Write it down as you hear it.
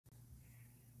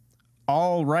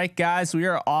All right, guys, we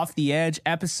are Off the Edge,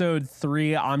 episode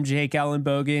 3. I'm Jake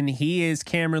Ellenbogen. He is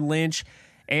Cameron Lynch.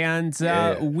 And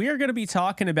we're going to be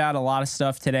talking about a lot of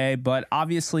stuff today, but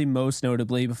obviously, most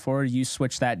notably, before you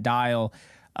switch that dial,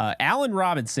 Allen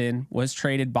Robinson was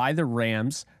traded by the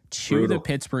Rams to the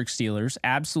Pittsburgh Steelers.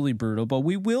 Absolutely brutal, but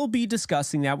we will be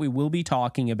discussing that. We will be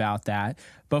talking about that.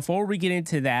 Before we get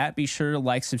into that, be sure to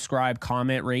like, subscribe,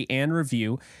 comment, rate, and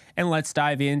review. And let's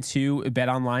dive into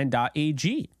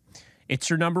betonline.ag. It's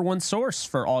your number one source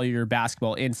for all your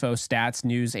basketball info, stats,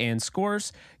 news, and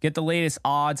scores. Get the latest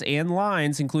odds and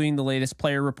lines, including the latest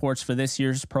player reports for this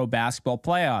year's pro basketball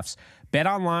playoffs.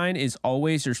 BetOnline is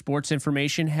always your sports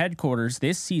information headquarters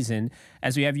this season,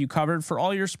 as we have you covered for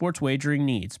all your sports wagering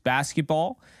needs.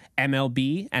 Basketball,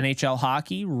 MLB, NHL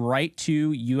hockey, right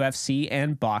to UFC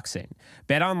and boxing.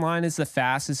 BetOnline is the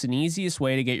fastest and easiest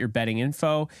way to get your betting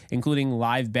info, including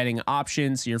live betting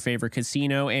options, your favorite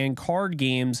casino, and card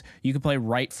games you can play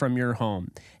right from your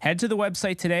home. Head to the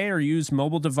website today or use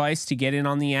mobile device to get in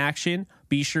on the action.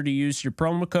 Be sure to use your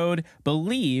promo code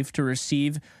Bleav to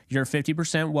receive your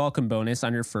 50% welcome bonus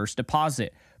on your first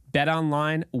deposit.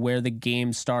 BetOnline, where the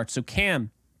game starts. So Cam,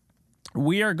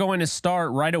 we are going to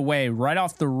start right away, right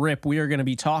off the rip. We are going to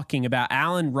be talking about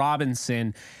Allen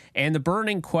Robinson. And the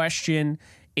burning question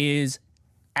is,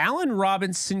 Allen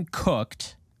Robinson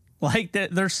cooked, like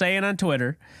they're saying on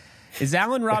Twitter? Is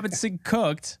Allen Robinson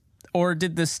cooked, or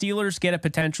did the Steelers get a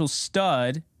potential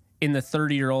stud in the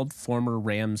 30-year-old former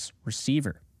Rams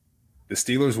receiver? The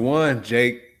Steelers won,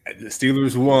 Jake. The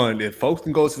Steelers won. If folks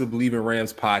can go to the Bleav in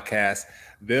Rams podcast,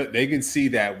 they can see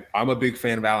that I'm a big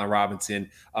fan of Allen Robinson.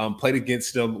 Played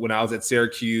against him when I was at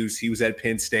Syracuse. He was at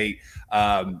Penn State.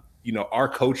 Our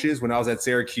coaches, when I was at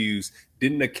Syracuse,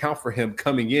 didn't account for him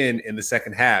coming in the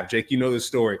second half. Jake, you know the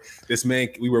story. This man,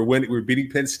 we were beating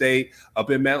Penn State up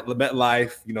in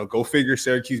MetLife. Go figure,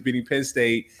 Syracuse beating Penn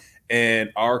State.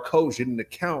 And our coach didn't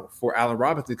account for Allen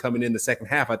Robinson coming in the second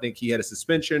half. I think he had a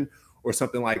suspension or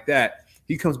something like that.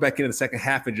 He comes back in the second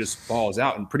half and just balls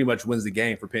out and pretty much wins the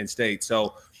game for Penn State.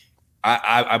 So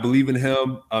I Bleav in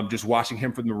him. Just watching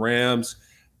him from the Rams,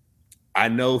 I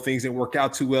know things didn't work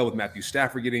out too well with Matthew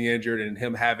Stafford getting injured and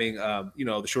him having,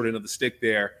 the short end of the stick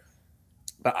there.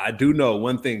 But I do know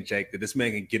one thing, Jake, that this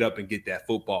man can get up and get that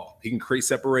football. He can create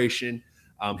separation.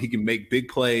 He can make big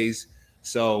plays.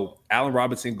 So Allen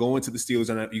Robinson going to the Steelers,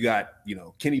 and you got,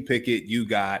 Kenny Pickett, you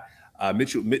got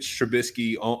Mitch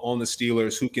Trubisky on the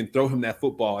Steelers who can throw him that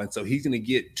football. And so he's going to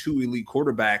get two elite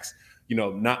quarterbacks,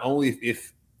 not only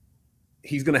if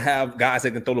he's going to have guys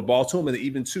that can throw the ball to him, and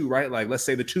even two, right? Like, let's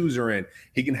say the twos are in,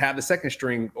 he can have the second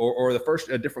string or the first,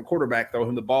 a different quarterback throw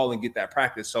him the ball and get that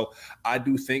practice. So I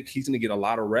do think he's going to get a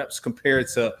lot of reps compared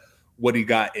to what he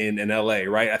got in LA,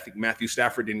 right? I think Matthew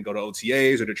Stafford didn't go to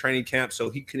OTAs or the training camp,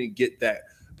 so he couldn't get that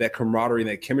camaraderie and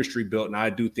that chemistry built. And I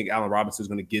do think Allen Robinson is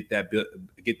going to get that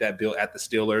built at the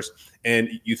Steelers. And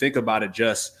you think about it,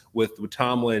 just with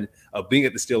Tomlin being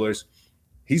at the Steelers,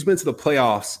 he's been to the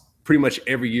playoffs pretty much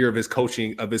every year of his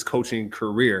coaching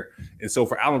career. And so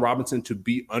for Allen Robinson to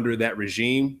be under that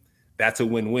regime, that's a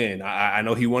win-win. I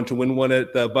know he wanted to win one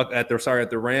at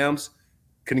the Rams.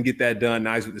 Couldn't get that done.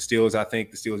 Nice with the Steelers. I think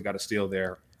the Steelers got a steal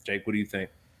there. Jake, what do you think?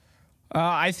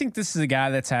 I think this is a guy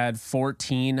that's had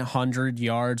 1,400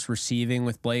 yards receiving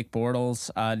with Blake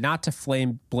Bortles. Not to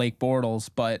flame Blake Bortles,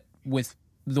 but with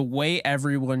the way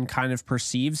everyone kind of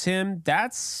perceives him,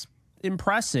 that's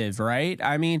impressive, right?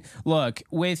 I mean, look,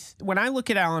 when I look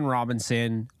at Allen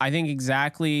Robinson, I think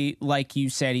exactly like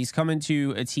you said, he's coming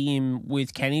to a team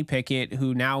with Kenny Pickett,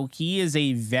 who now he is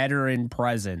a veteran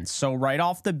presence. So right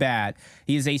off the bat,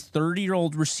 he is a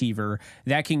 30-year-old receiver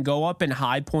that can go up and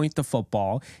high point the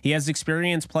football. He has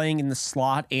experience playing in the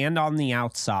slot and on the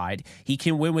outside. He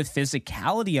can win with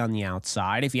physicality on the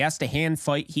outside. If he has to hand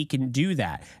fight, he can do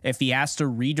that. If he has to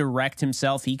redirect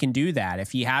himself, he can do that.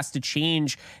 If he has to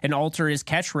change and alter his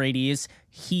catch radius,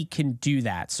 he can do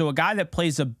that. So a guy that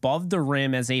plays above the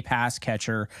rim as a pass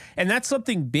catcher, and that's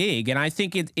something big. And I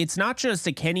think it's not just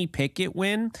a Kenny Pickett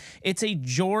win, it's a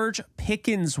George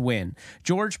Pickens win.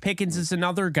 George Pickens is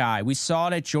another guy. We saw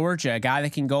it at Georgia, a guy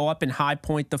that can go up and high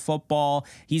point the football.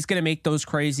 He's going to make those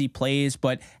crazy plays,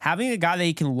 but having a guy that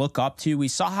he can look up to, we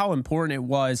saw how important it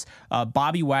was,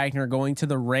 Bobby Wagner going to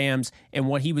the Rams and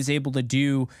what he was able to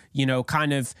do,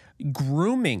 kind of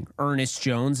grooming Ernest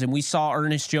Jones. And we saw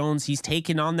Ernest Jones, he's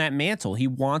taken on that mantle. He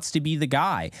wants to be the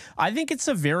guy. I think it's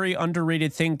a very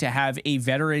underrated thing to have a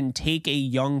veteran take a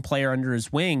young player under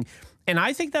his wing. And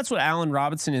I think that's what Allen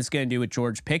Robinson is going to do with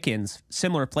George Pickens,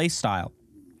 similar play style.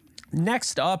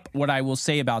 Next up, what I will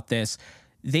say about this,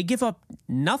 they give up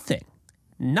nothing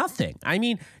Nothing. I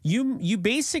mean, you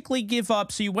basically give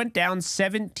up. So you went down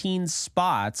 17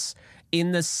 spots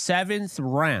in the 7th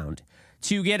round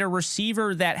to get a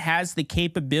receiver that has the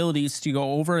capabilities to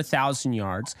go over 1,000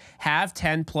 yards, have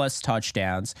 10 plus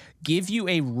touchdowns, give you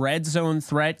a red zone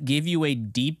threat, give you a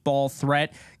deep ball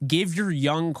threat, give your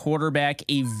young quarterback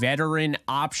a veteran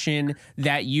option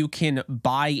that you can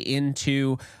buy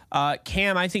into.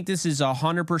 Cam, I think this is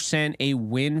 100% a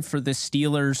win for the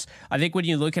Steelers. I think when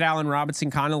you look at Allen Robinson,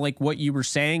 kind of like what you were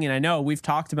saying, and I know we've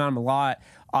talked about him a lot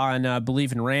on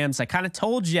Bleav in Rams, I kind of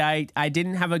told you I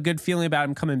didn't have a good feeling about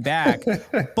him coming back.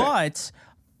 But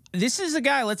this is a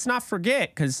guy, let's not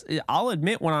forget, because I'll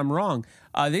admit when I'm wrong.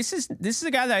 This is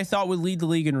a guy that I thought would lead the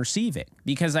league in receiving,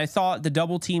 because I thought the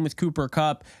double team with Cooper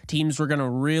Kupp, teams were going to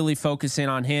really focus in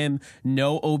on him.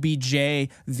 No OBJ,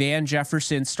 Van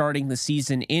Jefferson starting the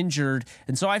season injured.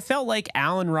 And so I felt like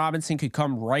Allen Robinson could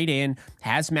come right in,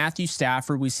 has Matthew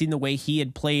Stafford. We've seen the way he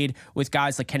had played with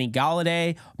guys like Kenny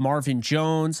Golladay, Marvin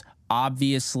Jones,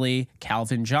 obviously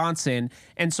Calvin Johnson.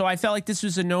 And so I felt like this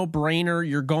was a no-brainer.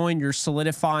 You're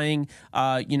solidifying,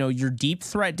 your deep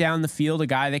threat down the field, a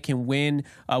guy that can win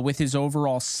with his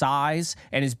overall size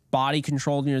and his body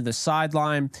control near the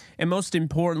sideline. And most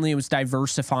importantly, it was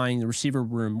diversifying the receiver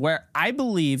room, where I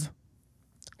believe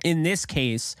in this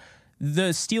case, the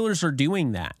Steelers are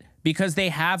doing that because they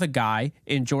have a guy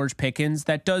in George Pickens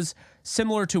that does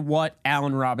similar to what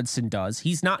Allen Robinson does.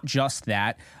 He's not just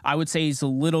that. I would say he's a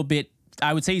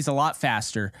lot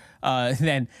faster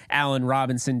than Allen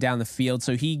Robinson down the field.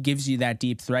 So he gives you that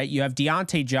deep threat. You have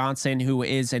Deontay Johnson, who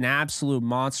is an absolute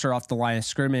monster off the line of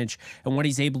scrimmage, and what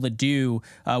he's able to do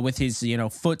with his,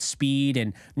 foot speed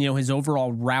and, his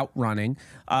overall route running.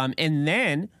 And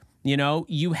then,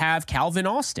 you have Calvin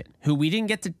Austin, who we didn't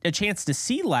get a chance to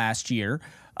see last year.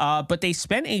 But they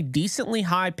spent a decently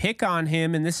high pick on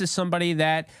him, and this is somebody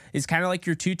that is kind of like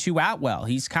your Tutu Atwell.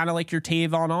 He's kind of like your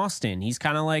Tavon Austin. He's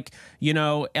kind of like,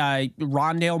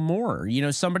 Rondale Moore,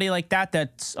 somebody like that.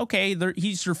 That's okay.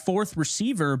 He's your 4th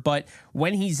receiver, but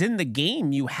when he's in the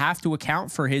game, you have to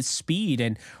account for his speed.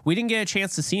 And we didn't get a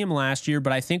chance to see him last year,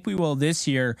 but I think we will this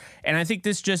year. And I think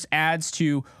this just adds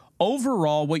to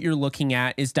overall, what you're looking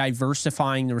at is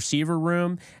diversifying the receiver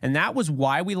room, and that was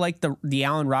why we like the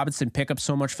Allen Robinson pickup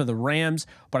so much for the Rams.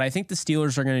 But I think the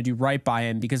Steelers are going to do right by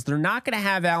him, because they're not going to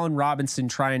have Allen Robinson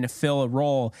trying to fill a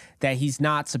role that he's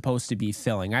not supposed to be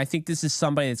filling. I think this is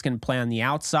somebody that's going to play on the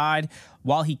outside.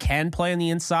 While he can play on the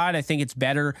inside, I think it's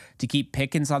better to keep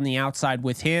Pickens on the outside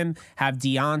with him, have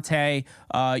Deontay,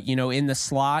 in the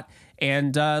slot,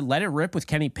 and let it rip with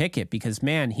Kenny Pickett, because,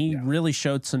 man, he really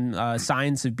showed some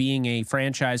signs of being a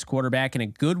franchise quarterback, and a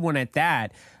good one at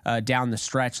that, down the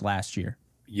stretch last year.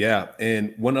 Yeah,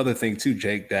 and one other thing too,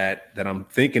 Jake, that I'm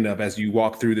thinking of as you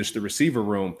walk through the receiver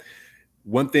room,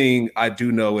 one thing I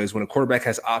do know is when a quarterback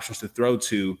has options to throw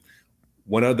to,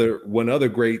 one other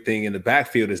great thing in the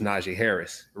backfield is Najee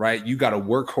Harris, right? You got a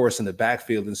workhorse in the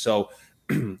backfield, and so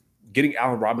getting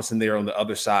Allen Robinson there on the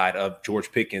other side of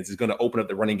George Pickens is going to open up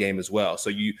the running game as well. So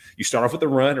you start off with the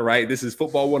run, right? This is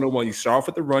football 101. You start off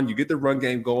with the run, you get the run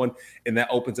game going, and that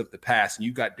opens up the pass, and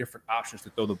you got different options to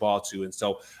throw the ball to. And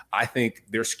so I think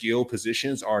their skill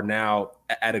positions are now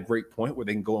at a great point where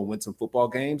they can go and win some football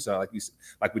games. Like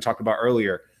we talked about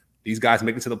earlier, these guys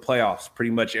make it to the playoffs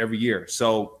pretty much every year.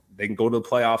 So they can go to the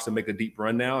playoffs and make a deep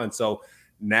run now. And so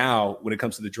now when it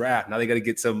comes to the draft, now they got to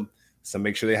get some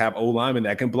make sure they have O-linemen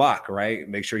that can block, right?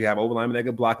 Make sure you have O-linemen that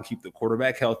can block and keep the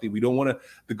quarterback healthy. We don't want to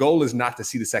 – the goal is not to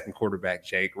see the second quarterback,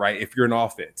 Jake, right? If you're an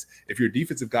offense. If you're a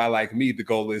defensive guy like me, the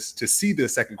goal is to see the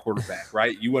second quarterback,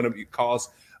 right? You want to cause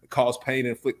pain and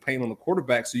inflict pain on the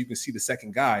quarterback so you can see the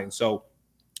second guy. And so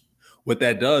what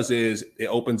that does is it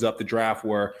opens up the draft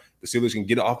where the Steelers can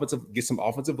get some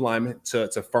offensive linemen to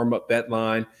firm up that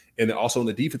line. And then also on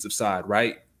the defensive side,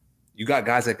 right? You got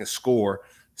guys that can score.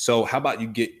 So how about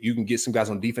you can get some guys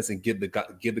on defense and give the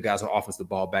guys on offense the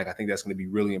ball back? I think that's going to be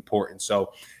really important.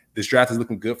 So this draft is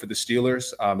looking good for the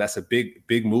Steelers. That's a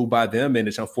big move by them, and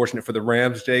it's unfortunate for the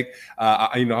Rams, Jake.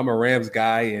 I'm a Rams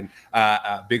guy and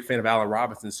a big fan of Allen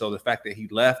Robinson. So the fact that he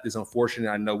left is unfortunate.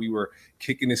 I know we were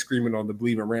kicking and screaming on the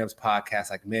Bleav in Rams podcast,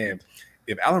 like, man,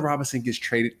 if Allen Robinson gets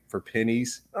traded for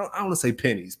pennies, I don't want to say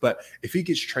pennies, but if he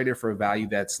gets traded for a value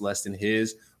that's less than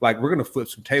his, like, we're going to flip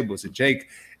some tables. And Jake,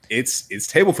 it's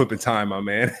table flipping time, my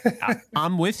man.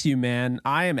 I'm with you, man.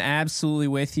 I am absolutely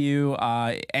with you.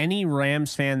 Any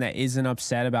Rams fan that isn't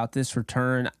upset about this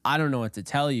return, I don't know what to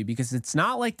tell you, because it's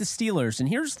not like the Steelers. And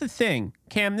here's the thing,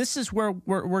 Cam, this is where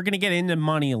we're going to get into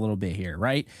money a little bit here,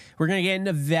 right? We're going to get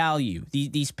into value,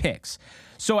 these picks.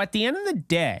 So at the end of the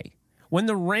day, when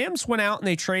the Rams went out and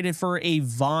they traded for a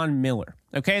Von Miller,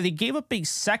 Okay, they gave up a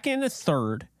second and a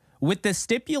third with the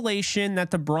stipulation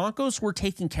that the Broncos were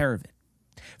taking care of it.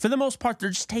 For the most part, they're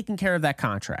just taking care of that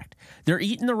contract. They're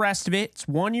eating the rest of it. It's a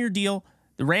 1-year deal.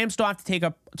 The Rams don't have to take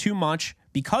up too much.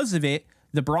 Because of it,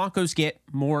 the Broncos get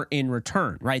more in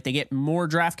return, right? They get more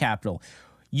draft capital.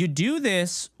 You do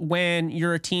this when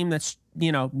you're a team that's,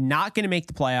 not going to make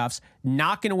the playoffs,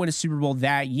 not going to win a Super Bowl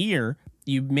that year.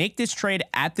 You make this trade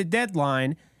at the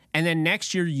deadline, and then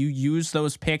next year you use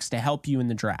those picks to help you in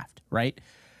the draft, right?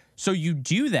 So you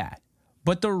do that,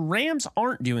 but the Rams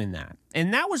aren't doing that.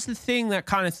 And that was the thing that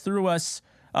kind of threw us,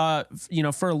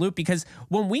 for a loop, because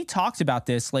when we talked about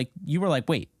this, like, you were like,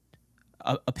 wait,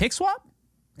 a pick swap?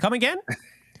 Come again?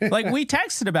 Like, we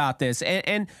texted about this.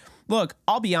 And look,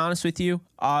 I'll be honest with you.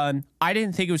 I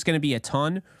didn't think it was going to be a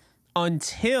ton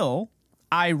until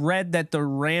I read that the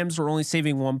Rams were only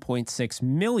saving $1.6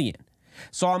 million.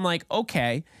 So I'm like,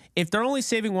 okay, if they're only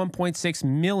saving $1.6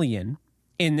 million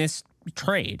in this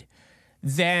trade,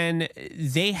 then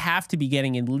they have to be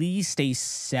getting at least a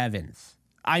 7th.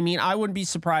 I mean, I wouldn't be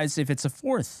surprised if it's a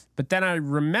 4th. But then I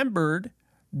remembered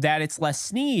that it's Les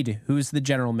Snead, who's the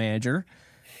general manager,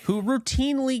 who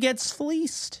routinely gets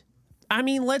fleeced. I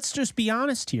mean, let's just be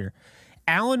honest here.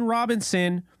 Allen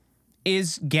Robinson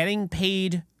is getting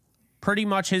paid pretty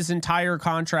much his entire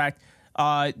contract.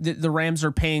 The Rams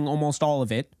are paying almost all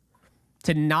of it.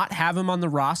 To not have him on the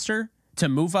roster, to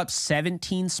move up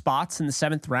 17 spots in the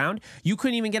 7th round, you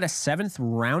couldn't even get a 7th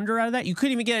rounder out of that. You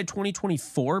couldn't even get a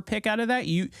 2024 pick out of that.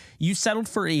 You settled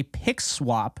for a pick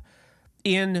swap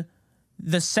in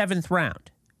the 7th round.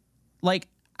 Like,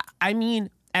 I mean,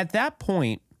 at that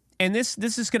point, and this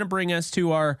is going to bring us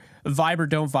to our Vibe or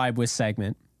Don't Vibe with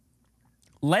segment.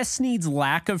 Les Snead's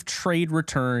lack of trade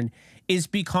return is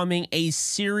becoming a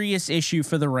serious issue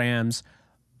for the Rams.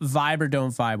 Vibe or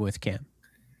Don't Vibe with Cam?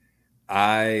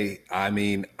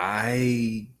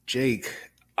 Jake,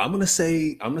 I'm gonna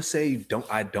say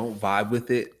I don't vibe with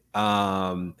it.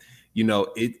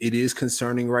 It is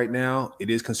concerning right now. It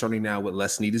is concerning now what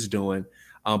Les Snead is doing.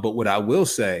 But what I will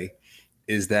say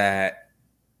is that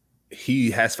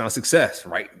he has found success,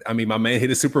 right? I mean, my man hit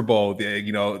a Super Bowl, in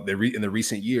the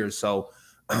recent years. So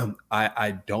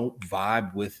I don't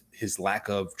vibe with his lack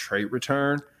of trade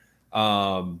return.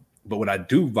 But what I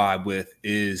do vibe with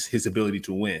is his ability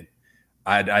to win.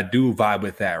 I do vibe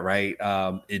with that, right?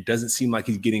 It doesn't seem like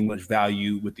he's getting much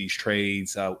value with these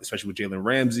trades, especially with Jalen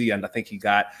Ramsey. And I think he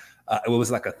got, it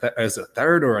was like as a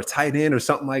third or a tight end or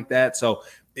something like that. So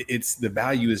it's the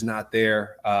value is not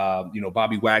there.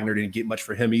 Bobby Wagner didn't get much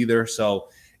for him either. So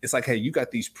it's like, hey, you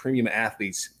got these premium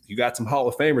athletes. You got some Hall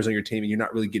of Famers on your team, and you're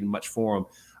not really getting much for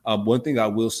them. One thing I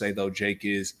will say, though, Jake,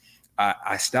 is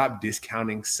I stopped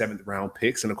discounting 7th round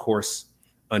picks and, of course,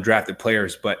 undrafted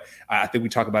players. But I think we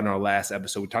talked about in our last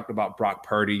episode, we talked about Brock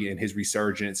Purdy and his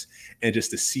resurgence, and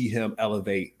just to see him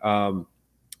elevate.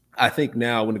 I think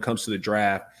now when it comes to the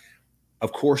draft,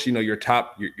 of course, your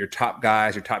top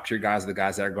guys, your top tier guys are the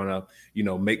guys that are going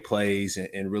to, make plays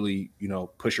and really,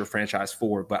 push your franchise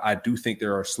forward. But I do think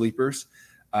there are sleepers.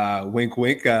 Wink,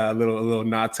 wink, a little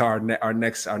nod to our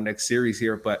next series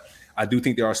here. But I do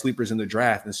think there are sleepers in the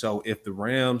draft. And so if the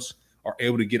Rams are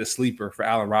able to get a sleeper for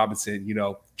Allen Robinson,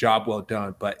 job well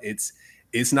done. But it's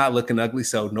not looking ugly.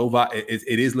 So no vibe.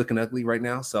 It is looking ugly right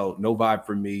now. So no vibe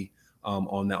for me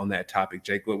on that topic.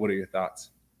 Jake, what are your thoughts?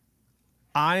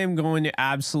 I am going to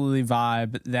absolutely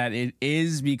vibe that it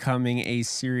is becoming a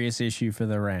serious issue for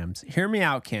the Rams. Hear me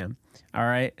out, Cam. All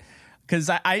right. Because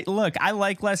I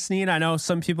like Les Snead. I know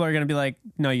some people are going to be like,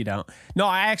 no, you don't. No,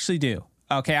 I actually do.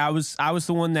 Okay. I was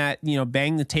the one that,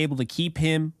 banged the table to keep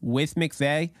him with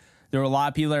McVay. There were a lot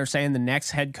of people that are saying the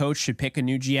next head coach should pick a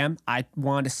new GM. I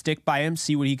wanted to stick by him,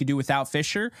 see what he could do without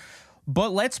Fisher.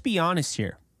 But let's be honest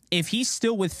here. If he's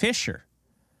still with Fisher,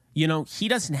 he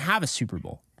doesn't have a Super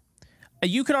Bowl.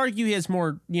 You could argue he has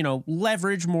more,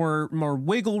 leverage, more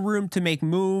wiggle room to make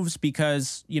moves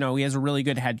because, he has a really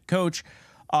good head coach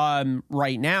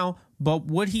right now. But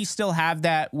would he still have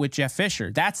that with Jeff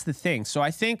Fisher? That's the thing. So I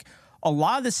think a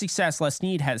lot of the success Les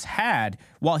Snead has had,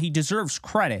 while he deserves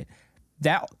credit,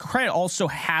 that credit also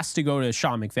has to go to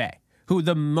Sean McVay, who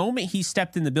the moment he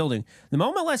stepped in the building, the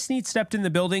moment Les Snead stepped in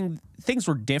the building, things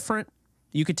were different.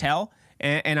 You could tell.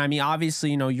 And I mean,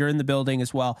 obviously, you're in the building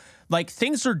as well. Like,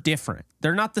 things are different.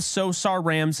 They're not the so-sar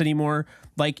Rams anymore.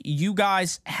 Like, you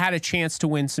guys had a chance to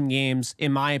win some games,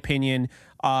 in my opinion,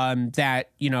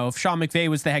 that, if Sean McVay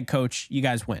was the head coach, you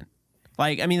guys win.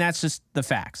 Like, I mean, that's just the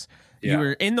facts. Yeah. You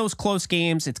were in those close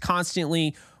games. It's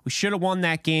constantly, we should have won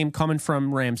that game, coming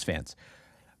from Rams fans.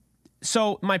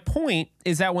 So my point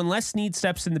is that when Les Snead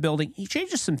steps in the building, he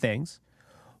changes some things.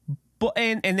 But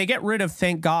and they get rid of,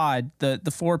 thank God,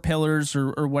 the 4 pillars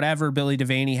or whatever Billy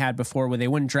Devaney had before, where they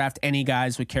wouldn't draft any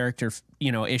guys with character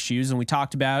issues. And we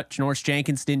talked about Janoris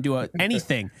Jenkins didn't do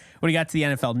anything when he got to the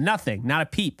NFL. Nothing, not a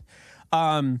peep.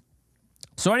 So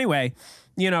anyway,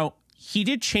 he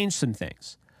did change some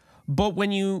things. But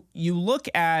when you look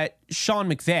at Sean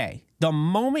McVay, the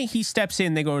moment he steps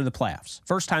in, they go to the playoffs.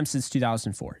 First time since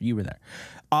 2004. You were there.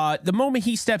 The moment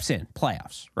he steps in,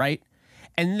 playoffs, right?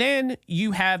 And then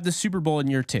you have the Super Bowl in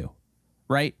year 2,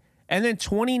 right? And then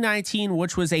 2019,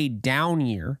 which was a down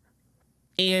year.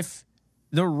 If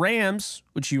the Rams,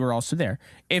 which you were also there,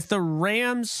 if the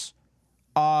Rams,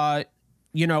 are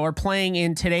playing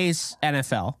in today's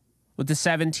NFL with the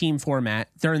 7-team format,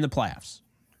 they're in the playoffs.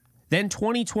 Then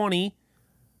 2020,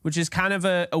 which is kind of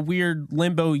a weird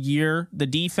limbo year. The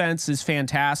defense is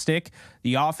fantastic.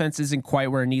 The offense isn't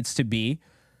quite where it needs to be.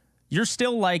 You're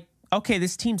still like, okay,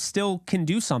 this team still can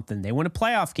do something. They win a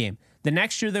playoff game. The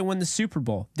next year, they win the Super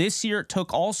Bowl. This year, it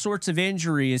took all sorts of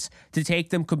injuries to take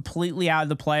them completely out of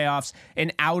the playoffs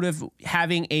and out of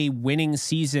having a winning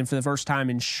season for the first time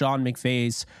in Sean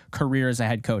McVay's career as a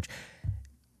head coach.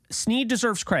 Snead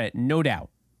deserves credit, no doubt.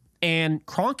 And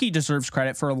Kroenke deserves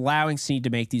credit for allowing Snead to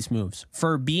make these moves,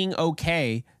 for being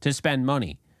okay to spend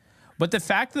money. But the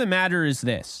fact of the matter is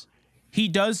this. He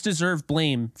does deserve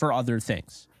blame for other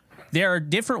things. There are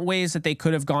different ways that they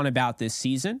could have gone about this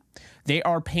season. They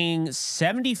are paying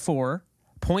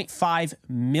 $74.5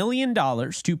 million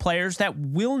to players that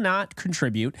will not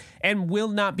contribute and will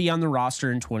not be on the roster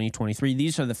in 2023.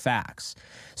 These are the facts.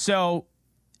 So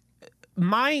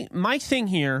my thing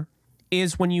here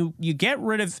is when you get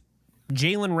rid of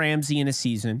Jalen Ramsey in a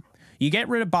season, you get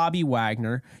rid of Bobby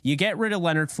Wagner, you get rid of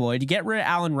Leonard Floyd, you get rid of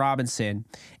Allen Robinson,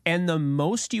 and the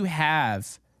most you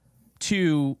have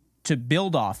to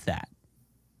build off that,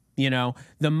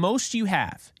 the most you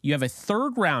have a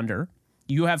third rounder,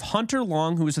 you have Hunter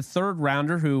Long, who is a third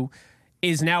rounder who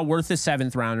is now worth a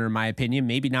 7th rounder, in my opinion,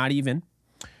 maybe not even,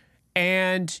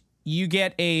 and you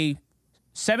get a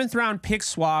 7th round pick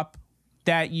swap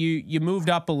that you moved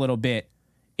up a little bit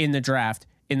in the draft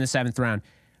in the 7th round.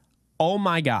 Oh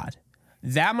my God.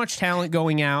 That much talent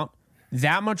going out,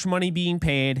 that much money being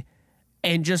paid,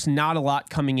 and just not a lot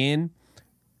coming in.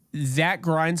 That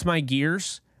grinds my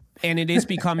gears, and it is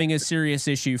becoming a serious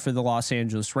issue for the Los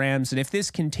Angeles Rams. And if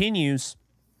this continues,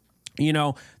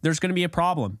 there's going to be a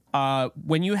problem.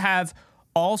 When you have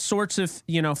all sorts of,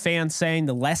 fans saying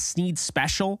the Les Snead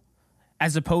special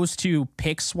as opposed to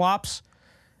pick swaps,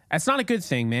 that's not a good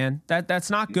thing, man. That's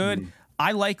not good.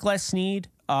 I like Les Snead.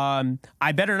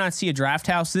 I better not see a draft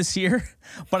house this year,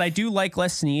 but I do like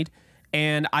Les Snead,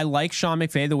 and I like Sean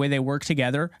McVay, the way they work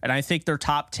together, and I think they're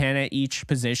top 10 at each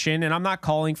position, and I'm not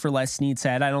calling for Les Snead's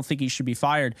head. I don't think he should be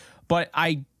fired, but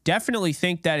I definitely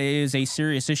think that it is a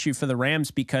serious issue for the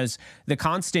Rams because the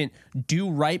constant do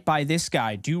right by this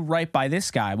guy, do right by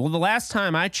this guy. Well, the last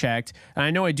time I checked, and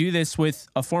I know I do this with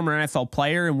a former NFL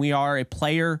player, and we are a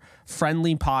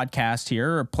player-friendly podcast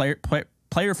here, a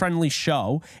player-friendly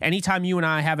show. Anytime you and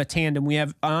I have a tandem, we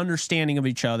have an understanding of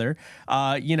each other.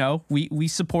 We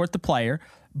support the player,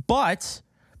 but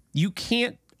you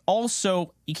can't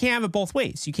have it both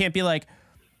ways. You can't be like,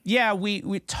 yeah,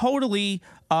 we totally,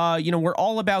 we're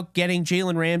all about getting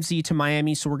Jalen Ramsey to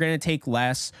Miami, so we're going to take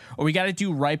less, or we got to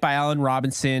do right by Allen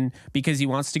Robinson because he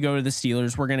wants to go to the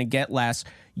Steelers. We're going to get less.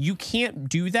 You can't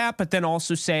do that, but then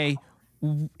also say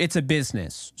it's a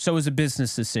business. So it's a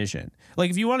business decision.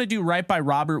 Like if you want to do right by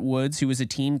Robert Woods, who was a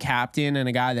team captain and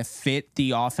a guy that fit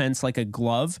the offense like a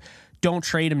glove, don't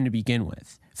trade him to begin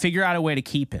with. Figure out a way to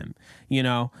keep him. I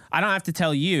don't have to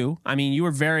tell you. I mean, you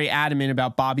were very adamant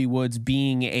about Bobby Woods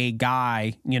being a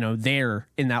guy, there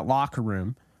in that locker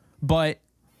room. But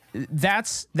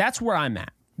that's where I'm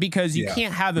at because you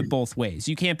can't have it both ways.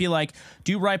 You can't be like,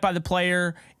 do right by the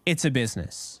player. It's a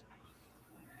business.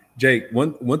 Jake,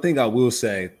 one thing I will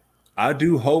say, I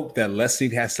do hope that Les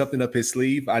Snead has something up his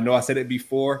sleeve. I know I said it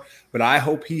before, but I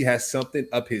hope he has something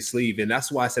up his sleeve. And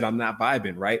that's why I said I'm not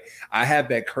vibing, right? I have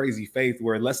that crazy faith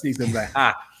where Les Snead's gonna be like,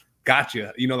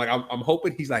 gotcha. I'm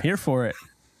hoping he's like here for it.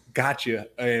 Gotcha.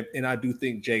 And I do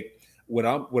think, Jake, what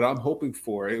I'm hoping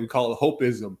for, and we call it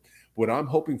hopeism. What I'm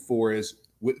hoping for is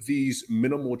with these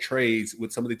minimal trades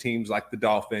with some of the teams like the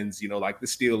Dolphins, like the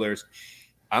Steelers,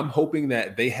 I'm hoping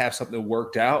that they have something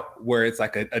worked out where it's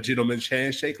like a gentleman's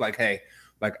handshake. Like, hey,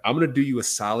 like I'm going to do you a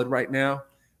solid right now,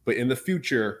 but in the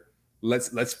future,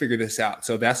 let's figure this out.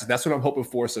 So that's what I'm hoping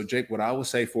for. So Jake, what I will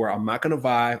say I'm not going to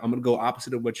vibe. I'm going to go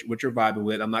opposite of what you're vibing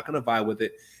with. I'm not going to vibe with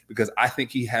it because I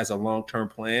think he has a long-term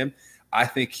plan. I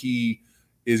think he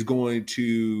is going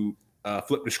to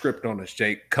flip the script on us,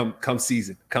 Jake. Come the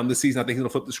season, I think he's going to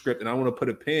flip the script. And I want to put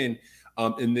a pin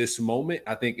in this moment,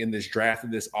 I think, in this draft,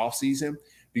 in this offseason,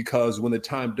 because when the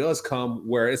time does come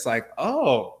where it's like,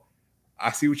 oh,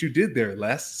 I see what you did there,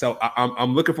 Les. So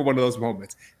I'm looking for one of those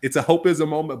moments. It's a hope is a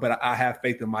moment, but I have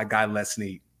faith in my guy, Les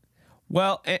Snead.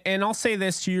 Well, and I'll say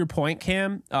this to your point,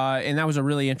 Cam, and that was a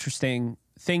really interesting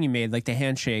thing you made, like the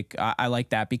handshake. I like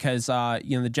that because,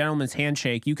 the gentleman's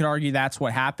handshake, you could argue that's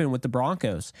what happened with the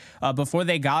Broncos. Before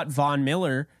they got Von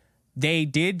Miller, they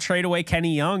did trade away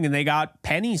Kenny Young and they got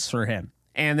pennies for him.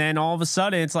 And then all of a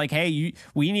sudden it's like, hey,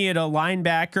 we need a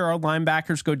linebacker. Our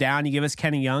linebackers go down. You give us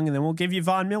Kenny Young, and then we'll give you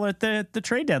Von Miller at the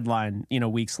trade deadline,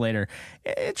 weeks later.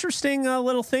 Interesting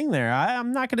little thing there.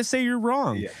 I'm not going to say you're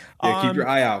wrong. Yeah, keep your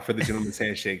eye out for the gentleman's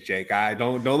handshake, Jake.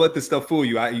 Don't let this stuff fool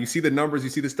you. You see the numbers, you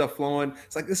see the stuff flowing.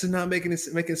 It's like, this is not making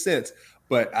sense.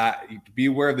 But be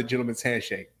aware of the gentleman's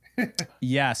handshake.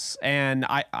 Yes, and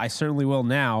I certainly will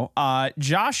now.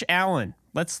 Josh Allen.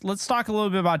 Let's talk a little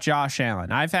bit about Josh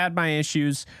Allen. I've had my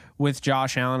issues with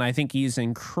Josh Allen. I think he's an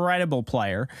incredible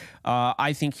player.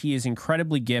 I think he is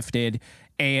incredibly gifted,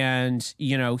 and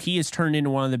he has turned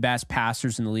into one of the best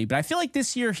passers in the league. But I feel like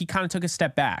this year he kind of took a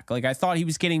step back. Like, I thought he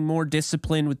was getting more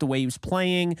disciplined with the way he was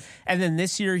playing, and then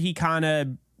this year he kind of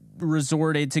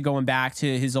resorted to going back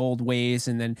to his old ways,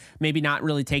 and then maybe not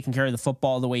really taking care of the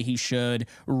football the way he should,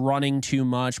 running too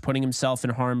much, putting himself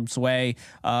in harm's way,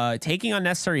 taking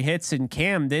unnecessary hits. And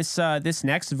Cam, this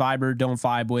next vibe or don't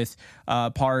vibe with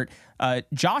part,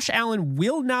 Josh Allen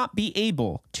will not be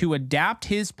able to adapt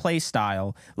his play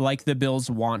style like the Bills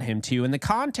want him to. And the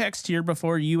context here,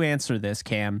 before you answer this,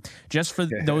 Cam, just for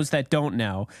those that don't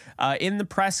know, in the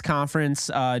press conference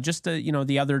just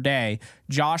the other day,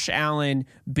 Josh Allen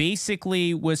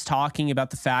basically was talking about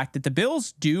the fact that the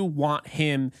Bills do want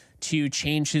him to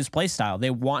change his play style. They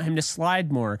want him to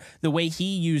slide more the way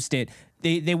he used it.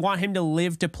 They want him to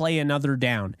live to play another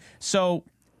down. So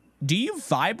do you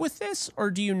vibe with this,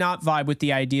 or do you not vibe with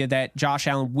the idea that Josh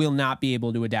Allen will not be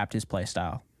able to adapt his play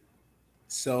style?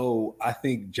 So I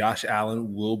think Josh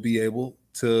Allen will be able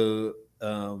to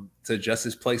adjust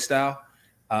his play style.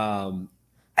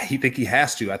 He think he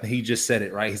has to. I think he just said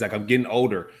it, right? He's like, I'm getting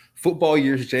older. Football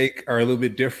years, Jake, are a little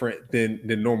bit different than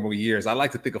normal years. I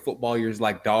like to think of football years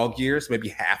like dog years, maybe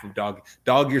half of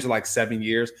dog years are like 7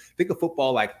 years. Think of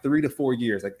football like 3 to 4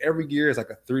 years. Like every year is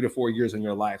like a 3 to 4 years in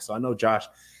your life. So I know Josh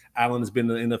Allen has been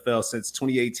in the NFL since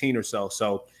 2018 or so.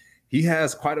 So he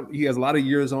has a lot of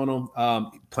years on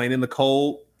him, playing in the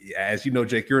cold. As you know,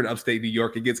 Jake, you're in upstate New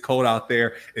York. It gets cold out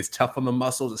there. It's tough on the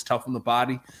muscles. It's tough on the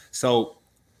body. So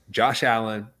Josh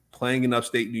Allen playing in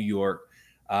upstate New York,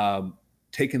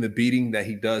 taking the beating that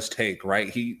he does take, right?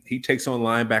 He takes on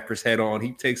linebackers head on.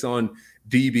 He takes on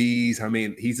DBs. I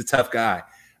mean, he's a tough guy.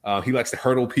 He likes to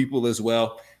hurdle people as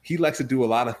well. He likes to do a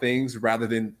lot of things rather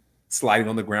than sliding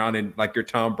on the ground and like your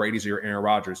Tom Brady's or your Aaron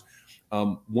Rodgers.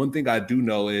 One thing I do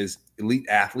know is elite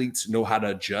athletes know how to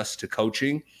adjust to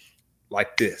coaching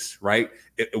like this, right?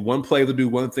 One play they'll do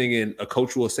one thing and a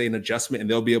coach will say an adjustment and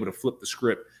they'll be able to flip the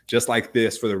script just like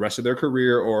this for the rest of their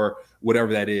career or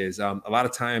whatever that is. A lot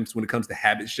of times when it comes to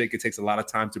habit shake, it takes a lot of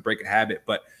time to break a habit.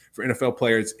 But for NFL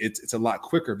players, it's a lot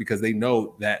quicker because they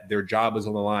know that their job is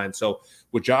on the line. So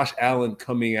with Josh Allen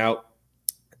coming out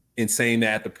and saying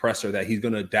that at the presser that he's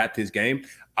going to adapt his game,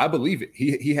 I believe it.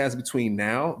 He has between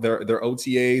now, their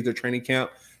OTAs, their training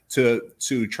camp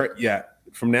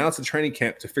from now to training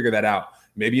camp to figure that out.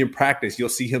 Maybe in practice, you'll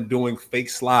see him doing fake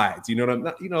slides. You know what I'm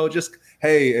not, just,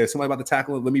 hey, if somebody about to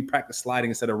tackle him, let me practice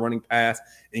sliding instead of running past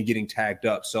and getting tagged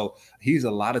up. So he's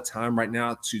a lot of time right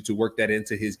now to work that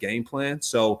into his game plan.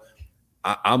 So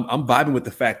I'm vibing with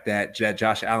the fact that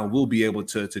Josh Allen will be able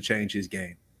to change his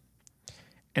game.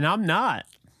 And I'm not.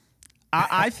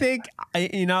 I think,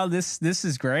 this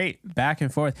is great back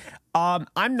and forth.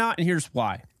 I'm not, and here's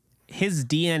why. His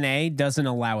DNA doesn't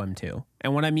allow him to.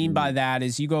 And what I mean by that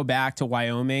is you go back to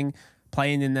Wyoming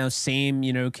playing in those same,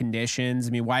 conditions. I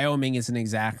mean, Wyoming isn't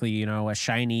exactly, a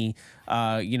shiny,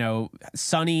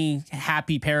 sunny,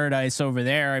 happy paradise over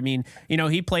there. I mean,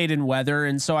 he played in weather.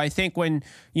 And so I think when,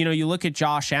 you look at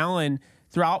Josh Allen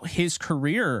throughout his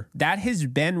career, that has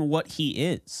been what he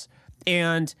is.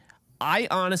 And I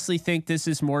honestly think this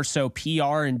is more so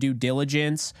PR and due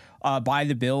diligence by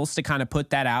the Bills to kind of put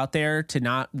that out there to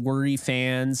not worry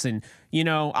fans. And,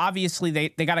 obviously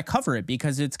they got to cover it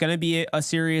because it's going to be a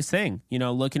serious thing,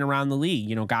 looking around the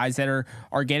league, guys that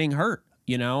are getting hurt,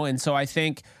 and so I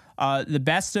think the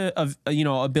best of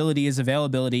ability is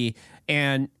availability.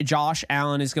 And Josh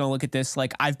Allen is going to look at this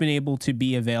like, I've been able to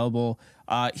be available.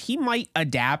 He might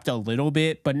adapt a little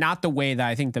bit, but not the way that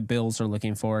I think the Bills are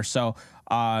looking for. So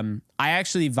I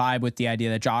actually vibe with the idea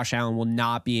that Josh Allen will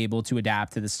not be able to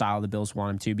adapt to the style the Bills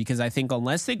want him to, because I think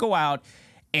unless they go out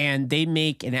and they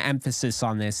make an emphasis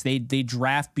on this, they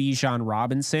draft Bijan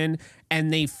Robinson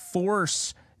and they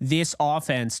force this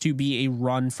offense to be a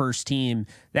run-first team,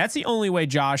 that's the only way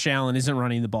Josh Allen isn't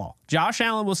running the ball. Josh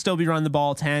Allen will still be running the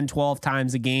ball 10, 12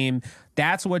 times a game.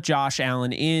 That's what Josh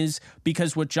Allen is,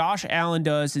 because what Josh Allen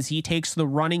does is he takes the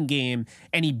running game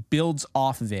and he builds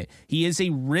off of it. He is a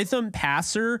rhythm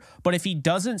passer, but if he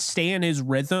doesn't stay in his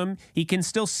rhythm, he can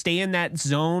still stay in that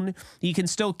zone. He can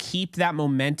still keep that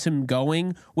momentum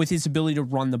going with his ability to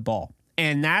run the ball.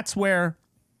 And that's where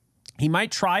he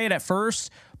might try it at first,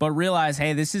 but realize,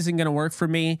 hey, this isn't going to work for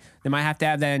me. They might have to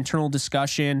have that internal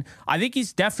discussion. I think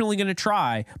he's definitely going to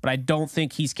try, but I don't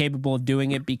think he's capable of doing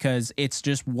it because it's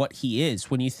just what he is.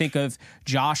 When you think of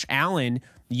Josh Allen,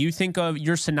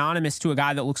 you're synonymous to a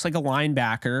guy that looks like a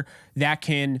linebacker that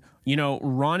can,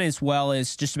 run as well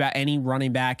as just about any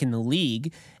running back in the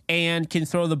league and can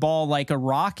throw the ball like a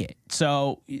rocket.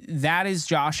 So that is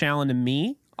Josh Allen to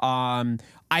me.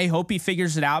 I hope he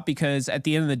figures it out, because at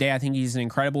the end of the day, I think he's an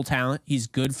incredible talent. He's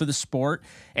good for the sport.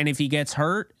 And if he gets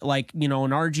hurt, like, an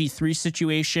RG3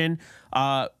 situation,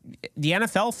 the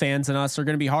NFL fans and us are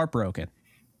going to be heartbroken.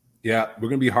 Yeah, we're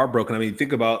going to be heartbroken. I mean,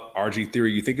 think about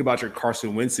RG3. You think about your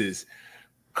Carson Wentz's.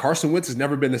 Carson Wentz has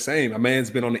never been the same. A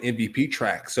man's been on the MVP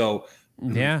track. So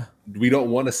yeah, we don't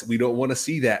want to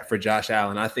see that for Josh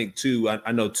Allen. I think too,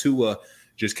 I know Tua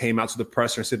just came out to the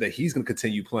presser and said that he's going to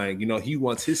continue playing. He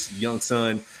wants his young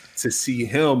son to see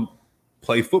him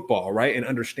play football, right? And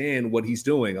understand what he's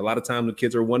doing. A lot of times when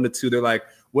kids are 1 to 2, they're like,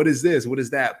 what is this? What is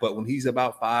that? But when he's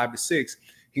about 5 to 6,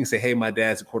 he can say, hey, my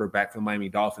dad's a quarterback for the Miami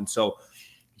Dolphins. So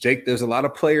Jake, there's a lot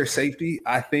of player safety,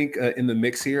 I think, in the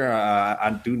mix here.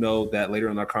 I do know that later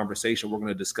in our conversation, we're going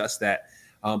to discuss that.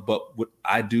 But what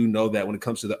I do know that when it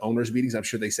comes to the owners' meetings, I'm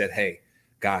sure they said, hey,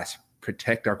 guys,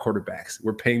 protect our quarterbacks.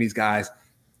 We're paying these guys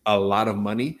a lot of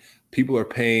money. People are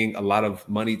paying a lot of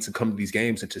money to come to these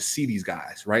games and to see these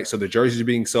guys, right? So the jerseys are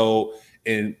being sold,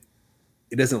 and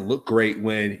it doesn't look great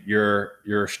when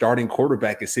your starting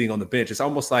quarterback is sitting on the bench. It's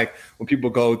almost like when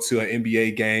people go to an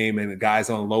NBA game and the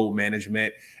guy's on load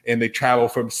management and they travel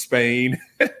from Spain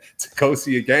to go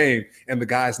see a game and the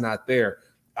guy's not there.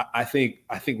 I think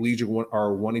leagues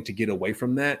are wanting to get away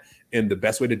from that, and the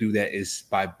best way to do that is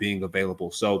by being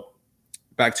available. So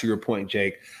back to your point,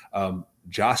 Jake,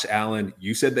 Josh Allen,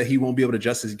 you said that he won't be able to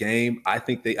adjust his game. I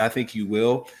think he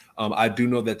will. I do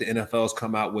know that the NFL has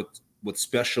come out with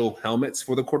special helmets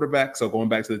for the quarterback. So going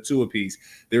back to the Tua piece,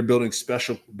 they're building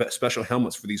special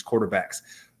helmets for these quarterbacks.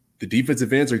 The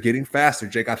defensive ends are getting faster,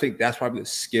 Jake. I think that's probably the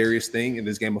scariest thing in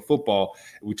this game of football.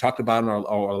 We talked about in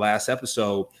our last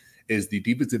episode is the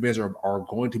defensive ends are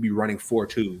going to be running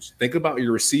 4.2s. Think about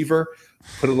your receiver,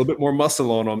 put a little bit more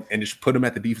muscle on them, and just put him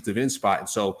at the defensive end spot. And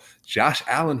so Josh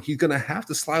Allen, he's going to have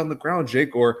to slide on the ground,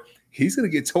 Jake, or he's going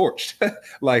to get torched.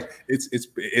 Like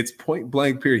it's point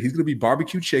blank period. He's going to be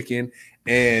barbecue chicken.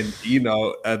 And,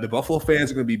 the Buffalo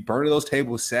fans are going to be burning those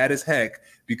tables sad as heck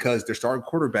because their starting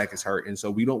quarterback is hurt. And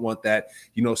so we don't want that,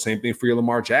 same thing for your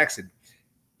Lamar Jackson.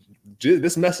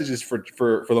 This message is for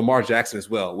Lamar Jackson as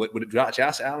well. What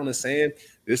Josh Allen is saying,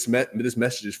 this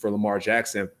message is for Lamar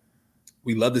Jackson.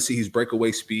 We love to see his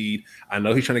breakaway speed. I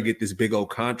know he's trying to get this big old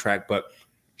contract, but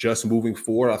just moving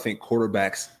forward, I think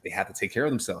quarterbacks, they have to take care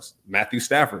of themselves. Matthew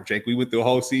Stafford, Jake, we went through a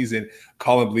whole season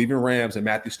calling Bleav in Rams, and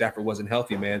Matthew Stafford wasn't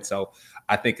healthy, man. So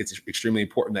I think it's extremely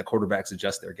important that quarterbacks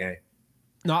adjust their game.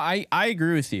 No, I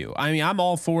agree with you. I mean, I'm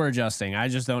all for adjusting. I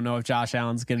just don't know if Josh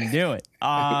Allen's going to do it.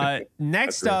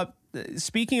 Next up,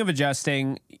 speaking of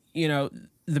adjusting,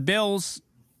 the Bills,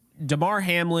 Damar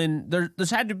Hamlin,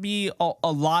 there's had to be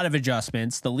a lot of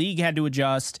adjustments. The league had to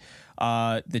adjust.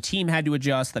 The team had to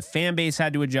adjust. The fan base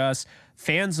had to adjust.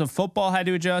 Fans of football had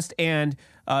to adjust. And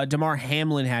Damar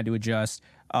Hamlin had to adjust.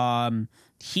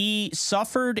 He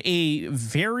suffered a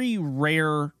very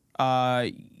rare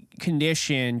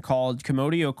condition called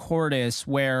commotio cordis,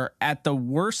 where at the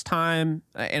worst time,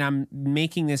 and I'm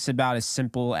making this about as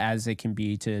simple as it can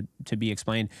be to be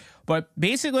explained, but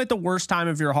basically at the worst time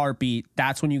of your heartbeat,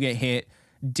 that's when you get hit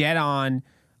dead on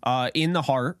in the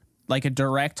heart, like a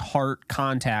direct heart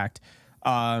contact,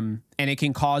 and it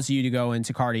can cause you to go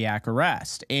into cardiac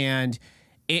arrest. And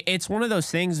it's one of those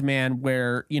things, man,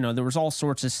 where, there was all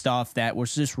sorts of stuff that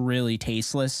was just really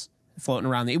tasteless floating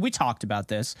around. We talked about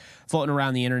this floating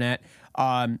around the internet.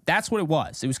 That's what it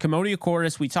was. It was commotio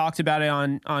cordis. We talked about it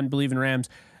on Bleav in Rams.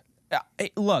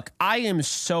 Look, I am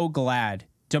so glad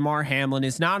Damar Hamlin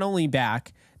is not only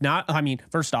back,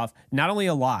 first off, not only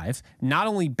alive, not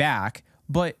only back,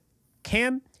 but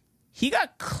Cam, he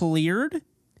got cleared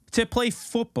to play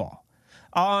football.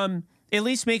 At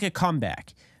least make a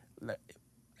comeback.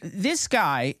 This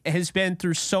guy has been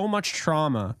through so much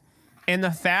trauma, and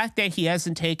the fact that he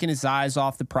hasn't taken his eyes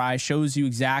off the prize shows you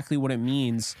exactly what it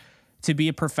means to be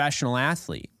a professional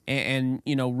athlete. And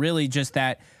really just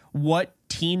that what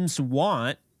teams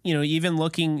want, even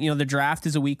looking, the draft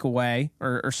is a week away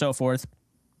or so forth.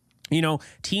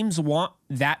 Teams want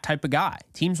that type of guy.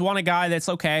 Teams want a guy that's,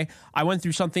 okay, I went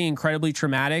through something incredibly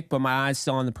traumatic, but my eye's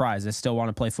still on the prize. I still want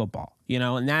to play football,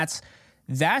 and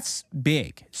that's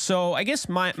big. So I guess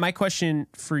my question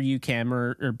for you, Cam,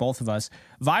 or both of us,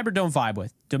 vibe or don't vibe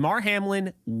with, Damar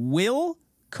Hamlin will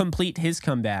complete his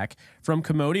comeback from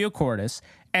commotio cordis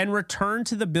and return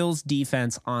to the Bills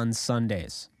defense on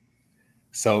Sundays.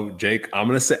 So Jake, I'm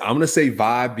gonna say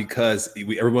vibe because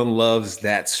everyone loves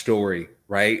that story,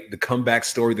 right? The comeback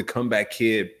story, the comeback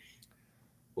kid.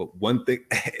 Well, one thing,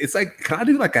 it's like, can I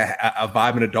do like a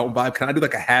vibe and a don't vibe? Can I do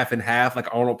like a half and half, like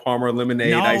Arnold Palmer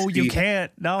lemonade? No, you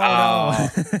can't. No.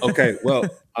 Okay, well,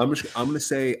 I'm gonna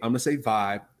say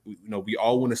vibe. We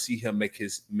all want to see him make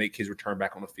his return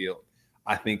back on the field.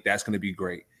 I think that's going to be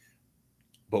great.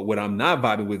 But what I'm not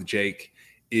vibing with, Jake,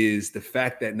 is the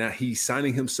fact that now he's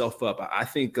signing himself up. I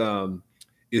think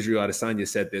Israel Adesanya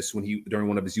said this during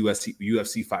one of his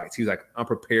UFC fights. He was like, "I'm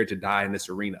prepared to die in this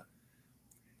arena."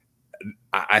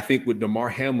 I think with Damar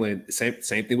Hamlin, same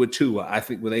thing with Tua. I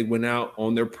think when they went out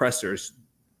on their pressers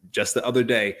just the other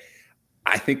day,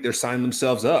 I think they're signing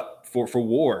themselves up for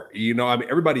war.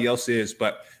 Everybody else is,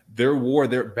 but their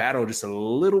battle just a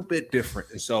little bit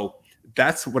different. And so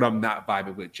that's what I'm not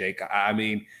vibing with, Jake.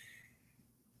 I'm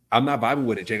not vibing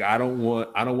with it, Jake. I don't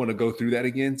want to go through that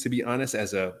again, to be honest.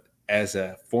 As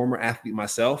a former athlete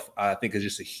myself, I think as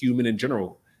just a human in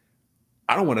general,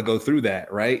 I don't want to go through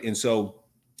that, right? And so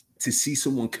to see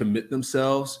someone commit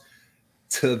themselves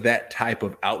to that type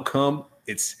of outcome,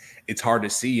 it's hard to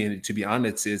see. And to be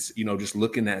honest, it's just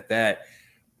looking at that,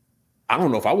 I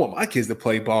don't know if I want my kids to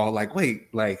play ball. Like,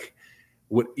 wait, like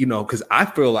what, because I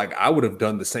feel like I would have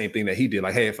done the same thing that he did.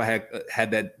 Like, hey, if I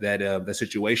had that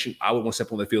situation, I would want to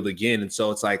step on the field again. And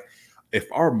so it's like, if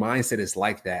our mindset is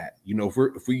like that,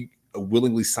 if we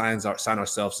willingly sign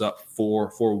ourselves up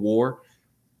for war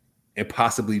and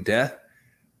possibly death,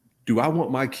 do I want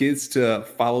my kids to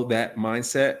follow that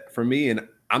mindset for me? And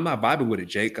I'm not vibing with it,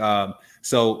 Jake.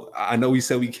 So I know we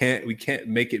said we can't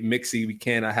make it mixy. We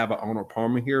can't have an Arnold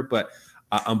Palmer here, but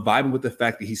I'm vibing with the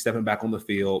fact that he's stepping back on the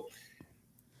field.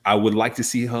 I would like to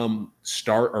see him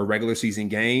start a regular season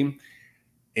game.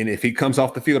 And if he comes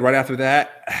off the field right after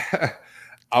that,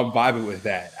 I'm vibing with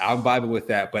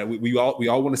that. But we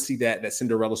all want to see that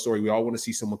Cinderella story. We all want to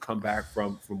see someone come back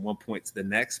from one point to the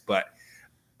next. But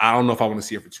I don't know if I want to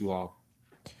see it for too long.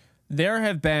 There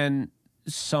have been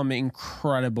some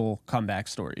incredible comeback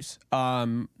stories.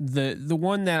 The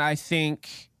one that I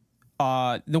think,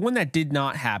 the one that did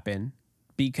not happen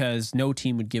because no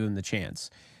team would give him the chance,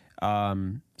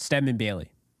 Stedman Bailey.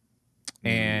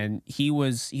 And he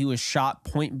was shot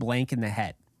point blank in the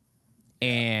head.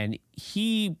 And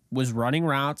he was running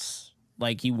routes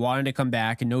like he wanted to come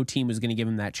back, and no team was going to give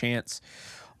him that chance.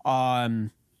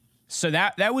 So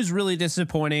that was really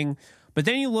disappointing. But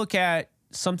then you look at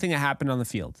something that happened on the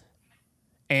field.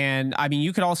 And,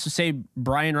 you could also say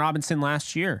Brian Robinson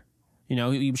last year.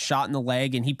 He was shot in the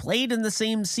leg, and he played in the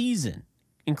same season.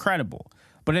 Incredible.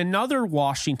 But another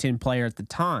Washington player at the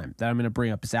time that I'm going to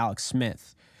bring up is Alex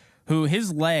Smith, who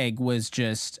his leg was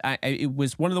just, it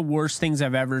was one of the worst things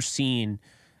I've ever seen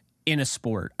in a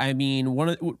sport.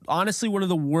 Honestly, one of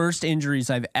the worst injuries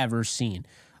I've ever seen.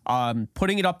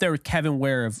 Putting it up there with Kevin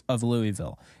Ware of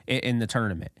Louisville in the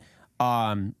tournament,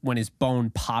 when his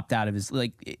bone popped out of his,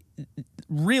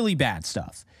 really bad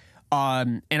stuff.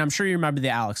 And I'm sure you remember the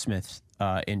Alex Smith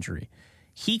injury.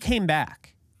 He came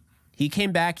back.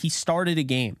 He started a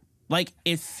game.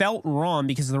 It felt wrong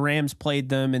because the Rams played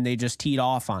them and they just teed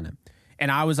off on him.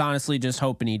 And I was honestly just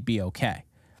hoping he'd be okay.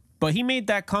 But he made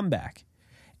that comeback.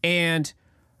 And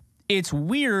it's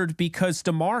weird because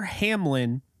Damar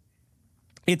Hamlin,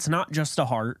 it's not just a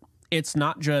heart. It's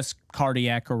not just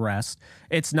cardiac arrest.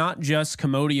 It's not just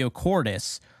commotio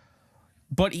cordis.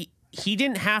 But he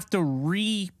didn't have to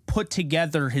re-put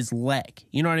together his leg.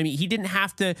 You know what I mean? He didn't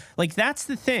have to, that's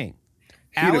the thing.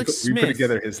 Alex Smith. Put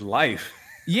together his life.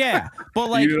 Yeah. But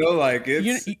it's a little bit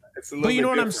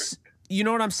different. You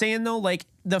know what I'm saying though?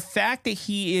 The fact that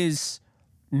he is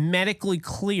medically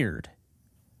cleared,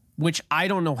 which I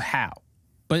don't know how,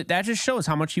 but that just shows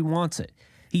how much he wants it.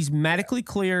 He's medically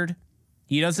cleared.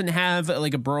 He doesn't have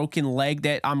like a broken leg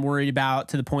that I'm worried about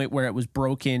to the point where it was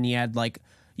broken. He had like,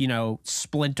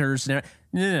 splinters.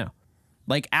 No.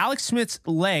 Like Alex Smith's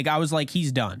leg, I was like,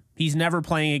 he's done. He's never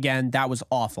playing again. That was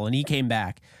awful. And he came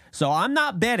back. So I'm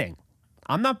not betting.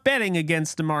 I'm not betting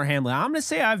against Damar Hamlin. I'm going to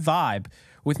say I vibe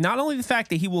with not only the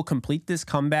fact that he will complete this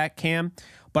comeback, Cam,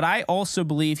 but I also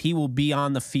Bleav he will be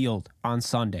on the field on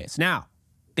Sundays. Now,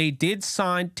 they did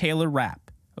sign Taylor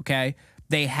Rapp, okay?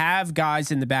 They have guys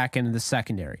in the back end of the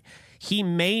secondary. He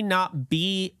may not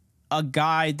be a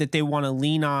guy that they want to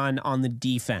lean on the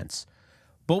defense,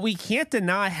 but we can't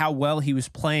deny how well he was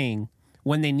playing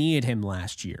when they needed him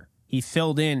last year. He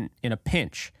filled in a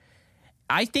pinch.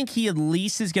 I think he at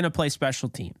least is going to play special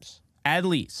teams, at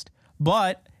least.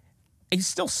 But he's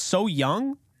still so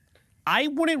young, I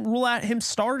wouldn't rule out him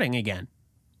starting again.